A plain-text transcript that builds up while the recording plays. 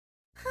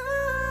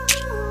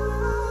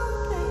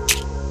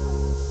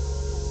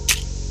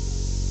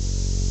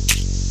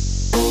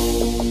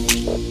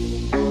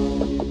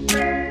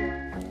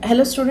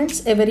Hello students,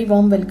 a very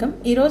warm welcome.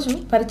 ఈరోజు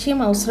పరిచయం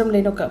అవసరం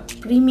లేని ఒక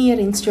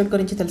ప్రీమియర్ ఇన్స్టిట్యూట్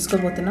గురించి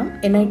తెలుసుకోబోతున్నాం.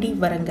 ఎన్ఐటి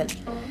వరంగల్.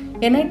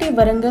 ఎన్ఐటి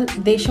వరంగల్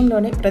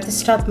దేశంలోనే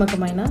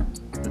ప్రతిష్టాత్మకమైన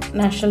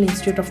నేషనల్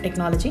ఇన్స్టిట్యూట్ ఆఫ్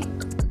టెక్నాలజీ.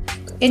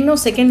 ఎన్నో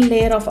సెకండ్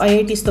లేయర్ ఆఫ్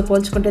ఐఐటీస్తో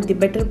పోల్చుకుంటే ది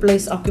బెటర్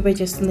ప్లేస్ ఆక్యుపై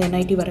చేస్తుంది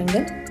NIT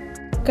Warangal.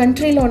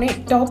 కంట్రీలోనే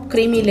top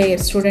creamy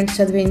layer students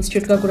చదివే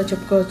ఇన్స్టిట్యూట్గా కూడా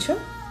చెప్పుకోవచ్చు.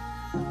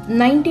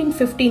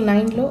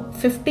 1959లో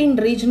 15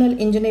 రీజనల్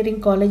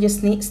ఇంజనీరింగ్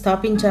కాలేజెస్ని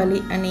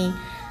స్థాపించాలి అని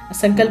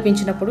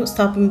సంకల్పించినప్పుడు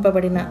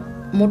స్థాపింపబడిన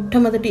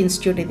మొట్టమొదటి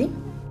ఇన్స్టిట్యూట్ ఇది.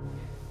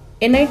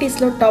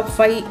 ఎన్ఐటీస్లో టాప్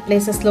 5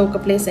 ప్లేసెస్లో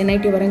ఒక ప్లేస్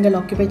ఎన్ఐటి వరంగల్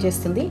ఆక్యుపై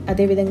చేస్తుంది.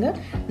 అదేవిధంగా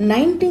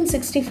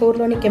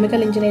 1964లోని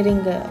కెమికల్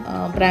ఇంజనీరింగ్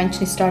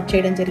బ్రాంచ్ని స్టార్ట్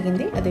చేయడం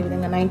జరిగింది.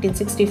 అదేవిధంగా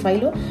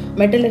 1965లో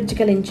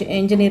మెటలర్జికల్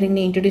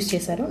ఇంజనీరింగ్ని ఇంట్రడ్యూస్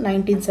చేశారు.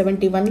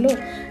 1971లో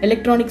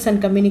ఎలక్ట్రానిక్స్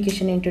అండ్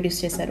కమ్యూనికేషన్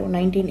ఇంట్రడ్యూస్ చేశారు.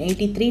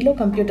 1983లో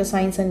కంప్యూటర్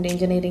సైన్స్ అండ్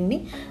ఇంజనీరింగ్ని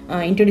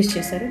ఇంట్రడ్యూస్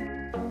చేశారు.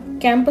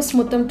 క్యాంపస్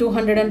మొత్తం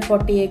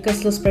 240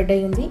 ఏకర్స్లో స్ప్రెడ్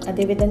అయ్యింది.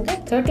 అదేవిధంగా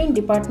 13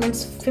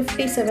 డిపార్ట్మెంట్స్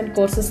 57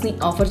 కోర్సెస్ని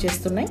ఆఫర్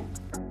చేస్తున్నాయి.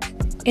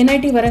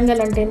 ఎన్ఐటి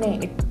వరంగల్ అంటేనే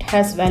it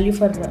has value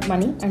for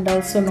money and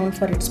also known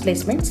for it's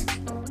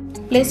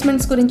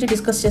placements గురించి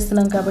డిస్కస్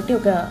చేస్తున్నాం కాబట్టి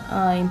ఒక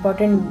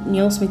ఇంపార్టెంట్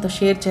న్యూస్ మీతో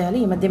షేర్ చేయాలి.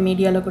 ఈ మధ్య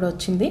మీడియాలో కూడా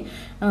వచ్చింది.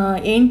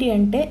 ఏంటి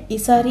అంటే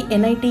ఈసారి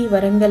ఎన్ఐటి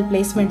వరంగల్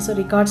ప్లేస్మెంట్స్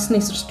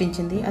రికార్డ్స్ని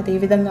సృష్టించింది. అది ఏ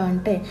విధంగా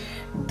అంటే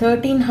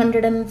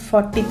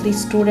 1343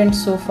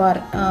 స్టూడెంట్స్ సో ఫార్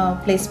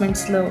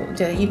ప్లేస్మెంట్స్లో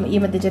ఈ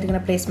మధ్య జరిగిన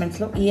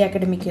ప్లేస్మెంట్స్లో ఈ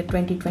అకాడమిక్ ఇయర్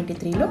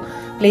 2023లో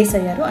ప్లేస్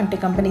అయ్యారు. అంటే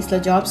కంపెనీస్లో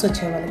జాబ్స్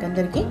వచ్చే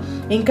వాళ్ళకందరికీ.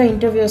 ఇంకా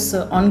ఇంటర్వ్యూస్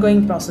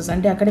ఆన్గోయింగ్ ప్రాసెస్,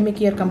 అంటే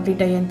అకాడమిక్ ఇయర్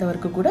కంప్లీట్ అయ్యేంత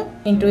వరకు కూడా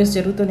ఇంటర్వ్యూస్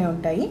జరుగుతూనే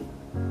ఉంటాయి.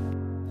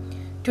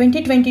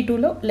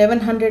 2022లో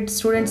 1100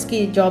 స్టూడెంట్స్కి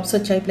జాబ్స్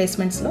వచ్చాయి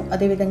ప్లేస్మెంట్స్లో.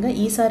 అదేవిధంగా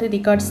ఈసారి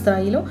రికార్డ్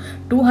స్థాయిలో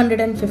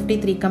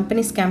 253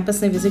 కంపెనీస్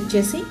క్యాంపస్ని విజిట్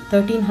చేసి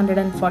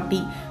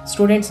 1340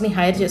 స్టూడెంట్స్ని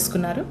హైర్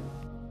చేసుకున్నారు.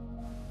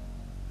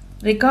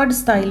 రికార్డ్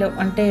స్థాయిలో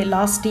అంటే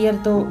లాస్ట్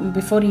ఇయర్తో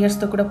బిఫోర్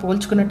ఇయర్స్తో కూడా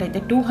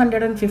పోల్చుకున్నట్టయితే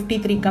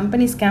 253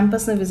 కంపెనీస్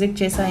క్యాంపస్ని విజిట్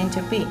చేశాయని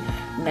చెప్పి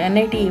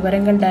ఎన్ఐటి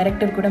వరంగల్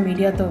డైరెక్టర్ కూడా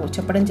మీడియాతో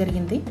చెప్పడం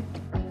జరిగింది.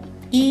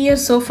 ఈ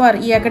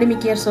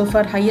academic year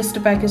so far highest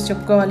package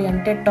చెప్పుకోవాలి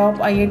అంటే టాప్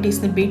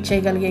ఐఐటీస్ని బీట్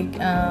చేయగలిగే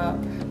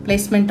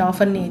placement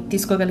ఆఫర్ని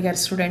తీసుకోగలిగారు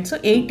students.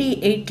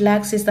 88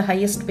 lakhs is the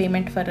highest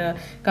payment for a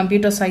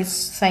computer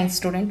science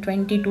student.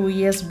 22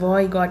 years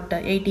boy got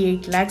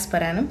 88 lakhs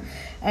per annum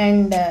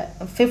and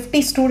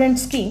 50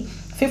 స్టూడెంట్స్కి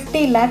 50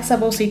 lakhs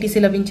అబౌవ్ సిటీసీ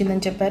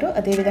లభించిందని చెప్పారు.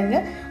 అదేవిధంగా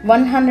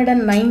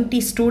 190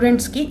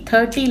 స్టూడెంట్స్కి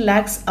 30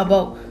 lakhs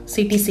above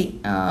CTC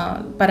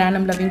per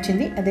annum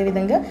లభించింది.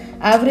 అదేవిధంగా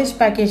యావరేజ్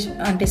ప్యాకేజ్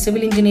అంటే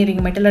civil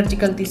engineering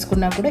metallurgical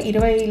తీసుకున్నా కూడా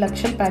 20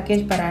 లక్షల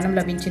ప్యాకేజ్ పర్ యానం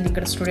లభించింది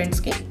ఇక్కడ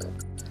స్టూడెంట్స్కి.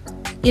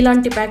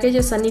 ఇలాంటి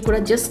ప్యాకేజెస్ అన్నీ కూడా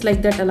జస్ట్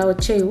లైక్ దట్ అలా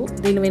వచ్చాయి.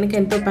 దీని వెనుక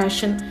ఎంతో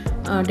ప్యాషన్,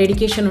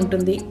 డెడికేషన్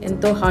ఉంటుంది.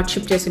 ఎంతో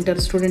హార్డ్షిప్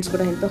చేసింటారు స్టూడెంట్స్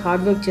కూడా, ఎంతో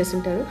హార్డ్ వర్క్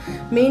చేసింటారు.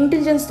 మీ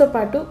ఇంటెలిజెన్స్తో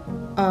పాటు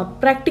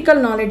practical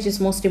knowledge is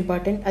most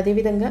important.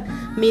 అదేవిధంగా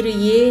మీరు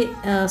ఏ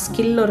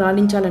స్కిల్లో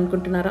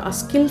రాణించాలనుకుంటున్నారో ఆ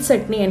స్కిల్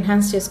సెట్ని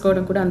ఎన్హాన్స్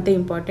చేసుకోవడం కూడా అంతే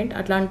ఇంపార్టెంట్.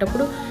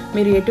 అట్లాంటప్పుడు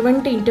మీరు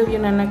ఎటువంటి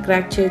ఇంటర్వ్యూనైనా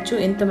క్రాక్ చేయొచ్చు,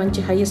 ఎంత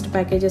మంచి హైయెస్ట్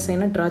ప్యాకేజెస్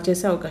అయినా డ్రా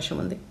చేసే అవకాశం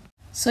ఉంది.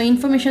 సో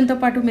ఇన్ఫర్మేషన్తో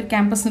పాటు మీరు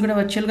క్యాంపస్ని కూడా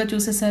వర్చువల్గా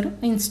చూసేశారు.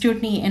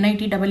 ఇన్స్టిట్యూట్ని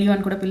NITW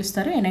అని కూడా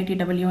పిలుస్తారు.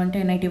 NITW అంటే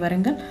ఎన్ఐటి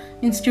వరంగల్.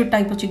 ఇన్స్టిట్యూట్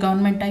టైప్ వచ్చి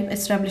గవర్నమెంట్ టైప్.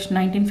 ఎస్టాబ్లిష్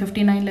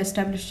 1959లో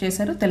ఎస్టాబ్లిష్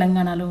చేశారు.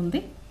 తెలంగాణలో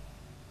ఉంది.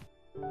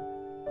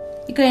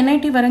 ఇక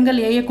ఎన్ఐటి వరంగల్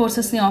ఏ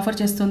కోర్సెస్ని ఆఫర్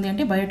చేస్తుంది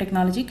అంటే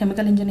biotechnology,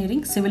 chemical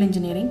engineering, civil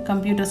engineering,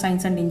 computer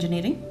science and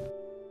engineering,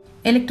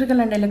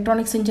 electrical and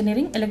electronics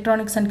engineering,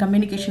 electronics and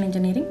communication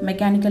engineering,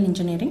 mechanical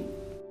engineering,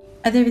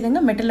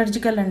 అదేవిధంగా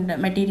మెటలర్జికల్ అండ్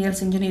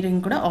మెటీరియల్స్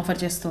ఇంజనీరింగ్ కూడా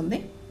offer చేస్తుంది.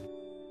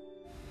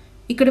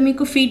 ఇక్కడ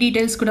మీకు ఫీ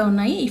డీటెయిల్స్ కూడా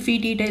ఉన్నాయి. ఈ ఫీ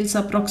డీటెయిల్స్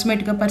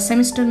అప్రాక్సిమేట్గా పర్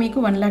సెమిస్టర్ మీకు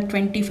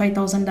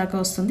 1,25,000 దాకా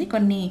వస్తుంది.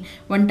 కొన్ని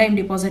వన్ టైం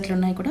డిపాజిట్లు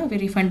ఉన్నాయి కూడా, అవి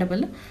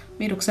రిఫండబుల్.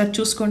 మీరు ఒకసారి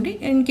చూసుకోండి.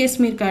 ఇన్ కేస్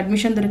మీకు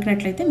అడ్మిషన్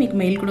దొరికినట్లయితే మీకు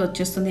మెయిల్ కూడా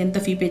వచ్చేస్తుంది, ఎంత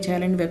ఫీ పే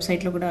చేయాలని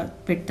వెబ్సైట్లో కూడా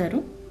పెడతారు.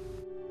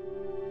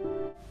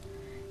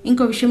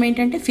 ఇంకో విషయం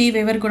ఏంటంటే ఫీ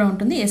వేవర్ కూడా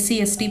ఉంటుంది. SC,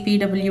 ST,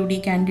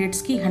 PWD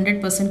క్యాండిడేట్స్కి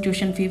 100%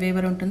 ట్యూషన్ ఫీ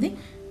వేవర్ ఉంటుంది.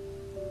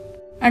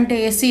 అంటే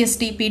SC,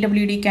 ST,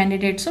 PWD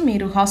క్యాండిడేట్స్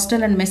మీరు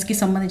హాస్టల్ అండ్ మెస్కి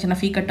సంబంధించిన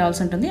ఫీ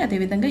కట్టాల్సి ఉంటుంది.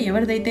 అదేవిధంగా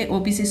ఎవరిదైతే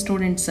OBC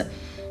students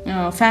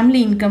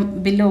family income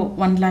below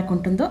 1 lakh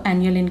ఉంటుందో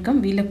యాన్యువల్ ఇన్కమ్,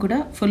 వీళ్ళకు కూడా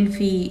full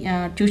fee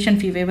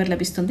tuition fee waiver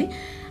లభిస్తుంది.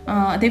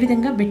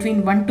 అదేవిధంగా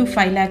between 1 to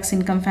 5 lakhs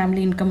income,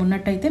 family income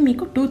ఉన్నట్టయితే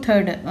మీకు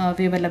 2/3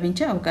 వేవర్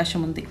లభించే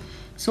అవకాశం ఉంది.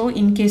 సో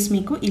ఇన్ కేస్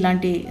మీకు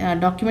ఇలాంటి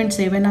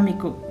డాక్యుమెంట్స్ ఏవైనా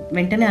మీకు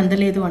వెంటనే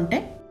అందలేదు అంటే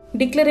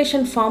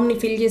డిక్లరేషన్ ఫామ్ని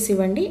ఫిల్ చేసి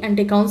ఇవ్వండి.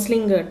 అంటే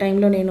కౌన్సిలింగ్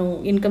టైంలో నేను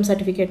ఇన్కమ్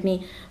సర్టిఫికేట్ని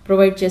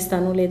ప్రొవైడ్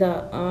చేస్తాను లేదా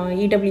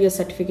EWS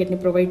సర్టిఫికేట్ని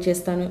ప్రొవైడ్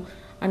చేస్తాను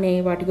అనే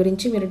వాటి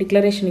గురించి మీరు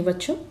డిక్లరేషన్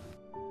ఇవ్వచ్చు.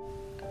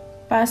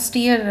 పాస్ట్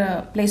ఇయర్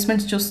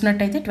ప్లేస్మెంట్స్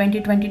చూస్తున్నట్టయితే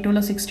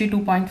 2022లో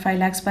 62.5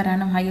 lakhs per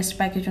annum highest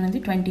package ఉన్నది.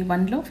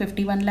 21లో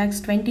 51 lakhs,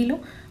 20లో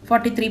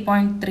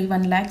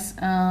 43.31 lakhs,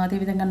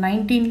 అదేవిధంగా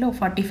 19లో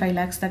 45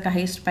 lakhs దాకా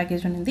హైయెస్ట్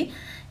ప్యాకేజ్ ఉన్నది.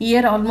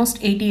 ఇయర్ ఆల్మోస్ట్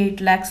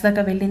 88 lakhs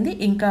దాకా వెళ్ళింది.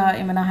 ఇంకా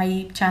ఏమైనా హై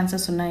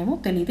ఛాన్సెస్ ఉన్నాయేమో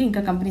తెలియదు,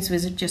 ఇంకా కంపెనీస్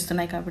విజిట్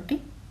చేస్తున్నాయి కాబట్టి.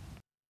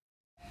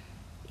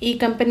 ఈ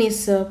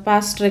కంపెనీస్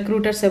పాస్ట్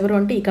రిక్రూటర్స్ ఎవరు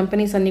అంటే ఈ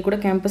కంపెనీస్ అన్నీ కూడా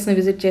క్యాంపస్ని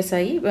విజిట్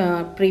చేశాయి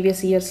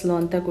ప్రీవియస్ ఇయర్స్లో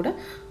అంతా కూడా.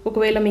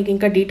 ఒకవేళ మీకు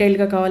ఇంకా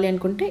డీటెయిల్గా కావాలి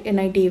అనుకుంటే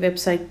ఎన్ఐటి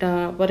వెబ్సైట్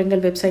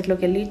వరంగల్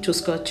వెబ్సైట్లోకి వెళ్ళి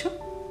చూసుకోవచ్చు.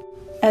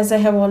 As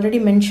I have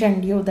already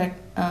mentioned you that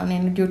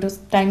నేను due to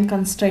time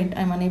constraint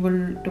I'm unable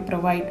to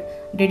provide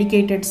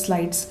dedicated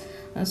slides.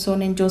 So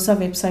నేను జోసా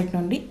వెబ్సైట్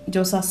నుండి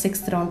జోసా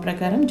 6th రౌండ్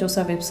ప్రకారం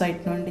జోసా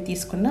వెబ్సైట్ నుండి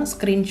తీసుకున్న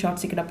స్క్రీన్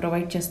షాట్స్ ఇక్కడ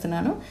ప్రొవైడ్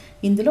చేస్తున్నాను.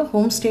 ఇందులో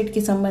హోమ్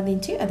స్టేట్కి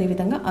సంబంధించి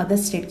అదేవిధంగా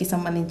అదర్ స్టేట్కి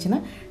సంబంధించిన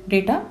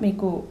డేటా,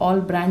 మీకు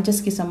ఆల్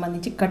బ్రాంచెస్కి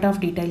సంబంధించి కట్ ఆఫ్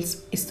డీటెయిల్స్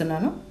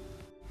ఇస్తున్నాను.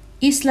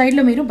 ఈ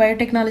స్లైడ్లో మీరు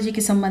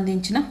బయోటెక్నాలజీకి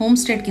సంబంధించిన హోమ్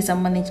స్టేట్కి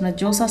సంబంధించిన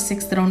జోసా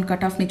 6th రౌండ్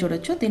కట్ ఆఫ్ని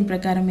చూడొచ్చు. దీని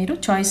ప్రకారం మీరు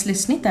చాయిస్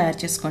లిస్ట్ని తయారు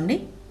చేసుకోండి.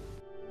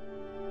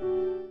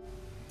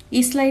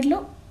 ఈ స్లైడ్లో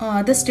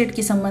అదర్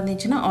స్టేట్కి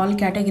సంబంధించిన ఆల్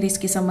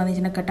కేటగిరీస్కి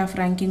సంబంధించిన కట్ ఆఫ్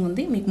ర్యాంకింగ్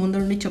ఉంది. మీకు ముందు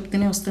నుండి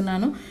చెప్తూనే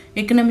వస్తున్నాను,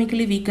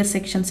 ఎకనామికలీ వీకర్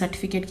సెక్షన్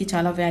సర్టిఫికేట్కి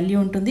చాలా వాల్యూ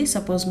ఉంటుంది.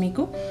 సపోజ్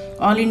మీకు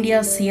ఆల్ ఇండియా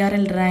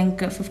సిఆర్ఎల్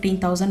ర్యాంక్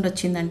 15,000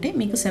 వచ్చిందంటే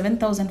మీకు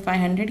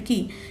 7,500కి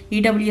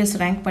ఈడబ్ల్యూఎస్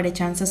ర్యాంక్ పడే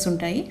ఛాన్సెస్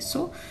ఉంటాయి. సో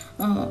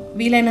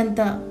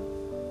వీలైనంత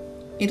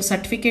మీరు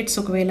సర్టిఫికేట్స్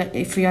ఒకవేళ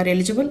if you are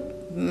eligible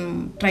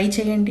try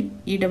చేయండి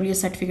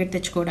ఈడబ్ల్యూఎస్ సర్టిఫికేట్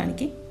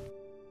తెచ్చుకోవడానికి.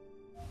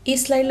 ఈ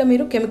స్లైడ్లో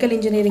మీరు కెమికల్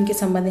ఇంజనీరింగ్కి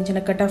సంబంధించిన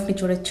కట్ ఆఫ్ని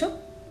చూడొచ్చు.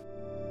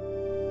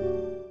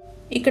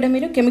 ఇక్కడ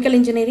మీరు కెమికల్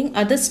ఇంజనీరింగ్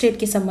అదర్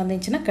స్టేట్కి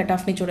సంబంధించిన కట్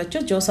ఆఫ్ని చూడొచ్చు.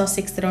 జోసా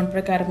 6th రౌండ్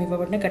ప్రకారం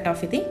ఇవ్వబడిన కట్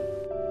ఆఫ్ ఇది.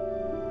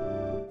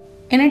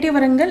 ఎన్ఐటి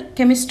వరంగల్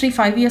కెమిస్ట్రీ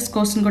 5 years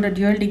కోర్స్ని కూడా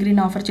డ్యూయల్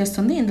డిగ్రీని ఆఫర్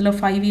చేస్తుంది. ఇందులో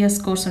 5 years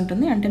కోర్స్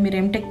ఉంటుంది. అంటే మీరు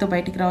ఎంటెక్తో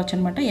బయటికి రావచ్చు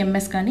అనమాట.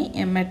 ఎంఎస్ కానీ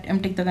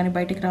ఎంటెక్తో కానీ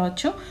బయటికి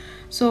రావచ్చు.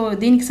 సో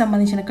దీనికి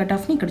సంబంధించిన కట్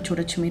ఆఫ్ని ఇక్కడ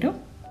చూడొచ్చు మీరు.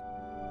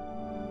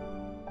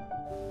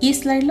 ఈ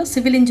స్లైడ్లో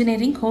సివిల్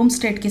ఇంజనీరింగ్ హోమ్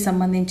స్టేట్కి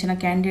సంబంధించిన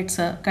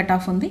క్యాండిడేట్స్ కట్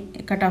ఆఫ్ ఉంది.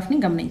 కట్ ఆఫ్ని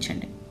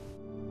గమనించండి.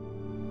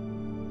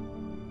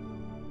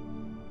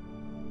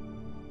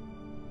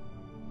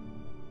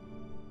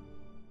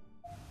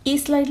 ఈ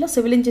స్లైడ్లో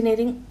సివిల్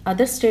ఇంజనీరింగ్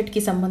అదర్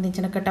స్టేట్కి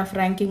సంబంధించిన కట్ ఆఫ్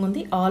ర్యాంకింగ్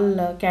ఉంది. ఆల్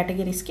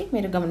కేటగిరీస్కి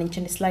మీరు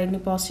గమనించండి. స్లైడ్ని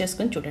పాజ్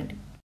చేసుకొని చూడండి.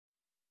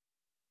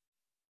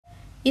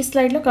 ఈ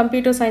స్లైడ్లో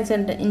కంప్యూటర్ సైన్స్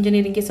అండ్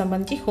ఇంజనీరింగ్కి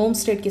సంబంధించి హోమ్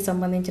స్టేట్కి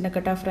సంబంధించిన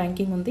కట్ ఆఫ్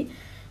ర్యాంకింగ్ ఉంది.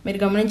 మీరు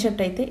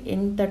గమనించినట్టయితే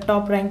ఎంత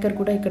టాప్ ర్యాంకర్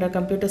కూడా ఇక్కడ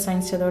కంప్యూటర్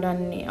సైన్స్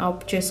చదవడాన్ని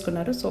ఆప్ట్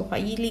చేసుకున్నారు. సో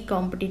హైలీ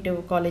కాంపిటేటివ్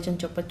కాలేజ్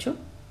అని చెప్పొచ్చు.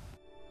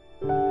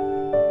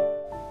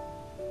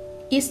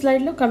 ఈ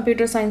స్లైడ్లో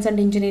కంప్యూటర్ సైన్స్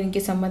అండ్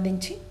ఇంజనీరింగ్కి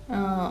సంబంధించి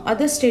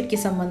అదర్ స్టేట్కి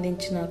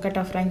సంబంధించిన కట్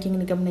ఆఫ్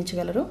ర్యాంకింగ్ని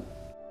గమనించగలరు.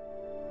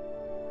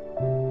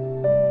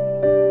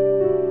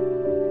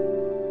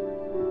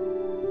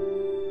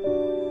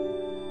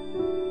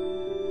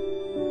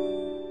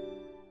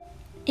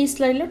 ఈ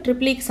స్లైడ్లో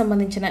ట్రిపుల్ఈకి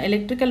సంబంధించిన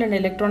ఎలక్ట్రికల్ అండ్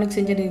ఎలక్ట్రానిక్స్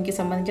ఇంజనీరింగ్కి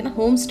సంబంధించిన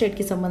హోమ్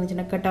స్టేట్కి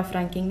సంబంధించిన కట్ ఆఫ్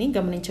ర్యాంకింగ్ని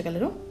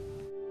గమనించగలరు.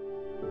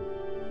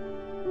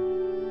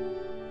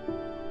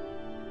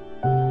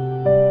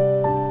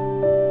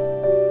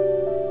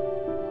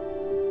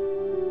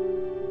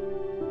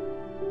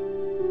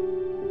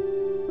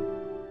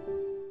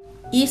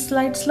 ఈ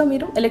స్లైడ్స్లో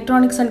మీరు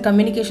ఎలక్ట్రానిక్స్ అండ్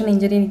కమ్యూనికేషన్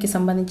ఇంజనీరింగ్కి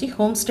సంబంధించి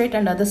హోమ్ స్టేట్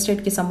అండ్ అదర్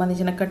స్టేట్కి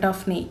సంబంధించిన కట్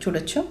ఆఫ్ని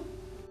చూడొచ్చు.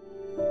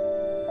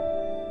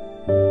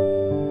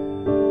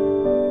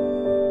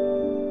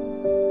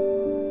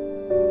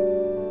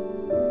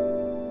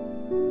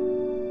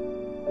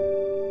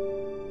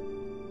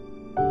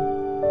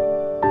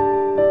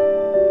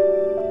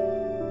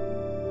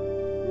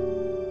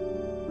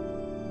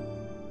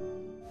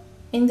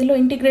 ఇందులో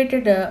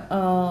ఇంటిగ్రేటెడ్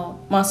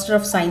మాస్టర్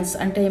ఆఫ్ సైన్స్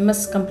అంటే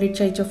ఎంఎస్ కంప్లీట్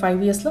చేయొచ్చు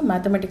 5 yearsలో.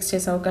 మ్యాథమెటిక్స్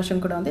చేసే అవకాశం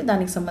కూడా ఉంది.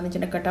 దానికి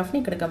సంబంధించిన కట్ ఆఫ్ని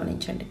ఇక్కడ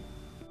గమనించండి.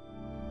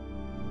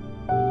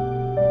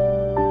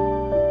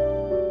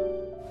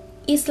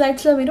 ఈ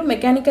స్లైడ్స్లో మీరు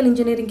మెకానికల్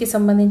ఇంజనీరింగ్కి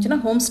సంబంధించిన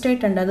హోమ్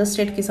స్టేట్ అండ్ అదర్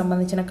స్టేట్కి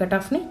సంబంధించిన కట్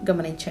ఆఫ్ని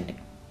గమనించండి.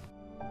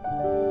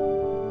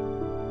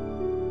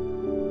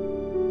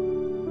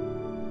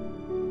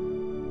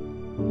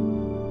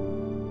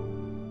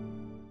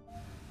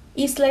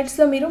 ఈ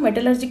స్లైడ్స్లో మీరు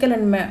మెటలర్జికల్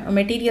అండ్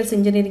మెటీరియల్స్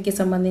ఇంజనీరింగ్కి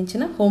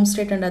సంబంధించిన హోమ్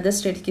స్టేట్ అండ్ అదర్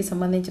స్టేట్కి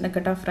సంబంధించిన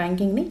కట్ ఆఫ్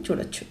ర్యాంకింగ్ని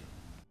చూడొచ్చు.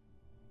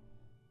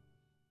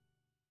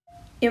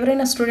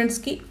 ఎవరైనా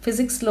స్టూడెంట్స్కి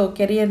ఫిజిక్స్లో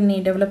కెరియర్ని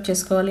డెవలప్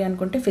చేసుకోవాలి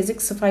అనుకుంటే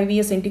ఫిజిక్స్ 5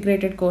 years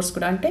ఇంటిగ్రేటెడ్ కోర్స్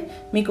కూడా, అంటే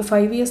మీకు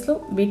 5 yearsలో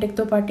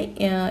బీటెక్తో పాటు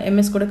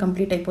ఎంఎస్ కూడా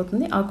కంప్లీట్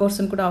అయిపోతుంది. ఆ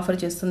కోర్సును కూడా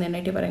ఆఫర్ చేస్తుంది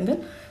ఎన్ఐటి వరంగల్.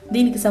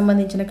 దీనికి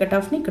సంబంధించిన కట్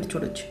ఆఫ్ని ఇక్కడ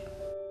చూడొచ్చు.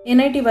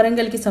 ఎన్ఐటి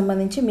వరంగల్కి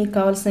సంబంధించి మీకు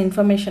కావాల్సిన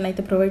ఇన్ఫర్మేషన్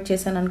అయితే ప్రొవైడ్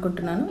చేశాను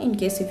అనుకుంటున్నాను. In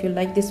case if you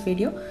like this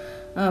video,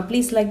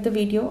 please like the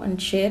video and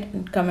share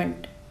and comment,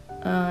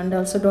 and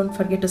also don't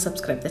forget to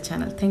subscribe the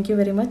channel. Thank you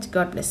very much.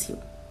 God bless you.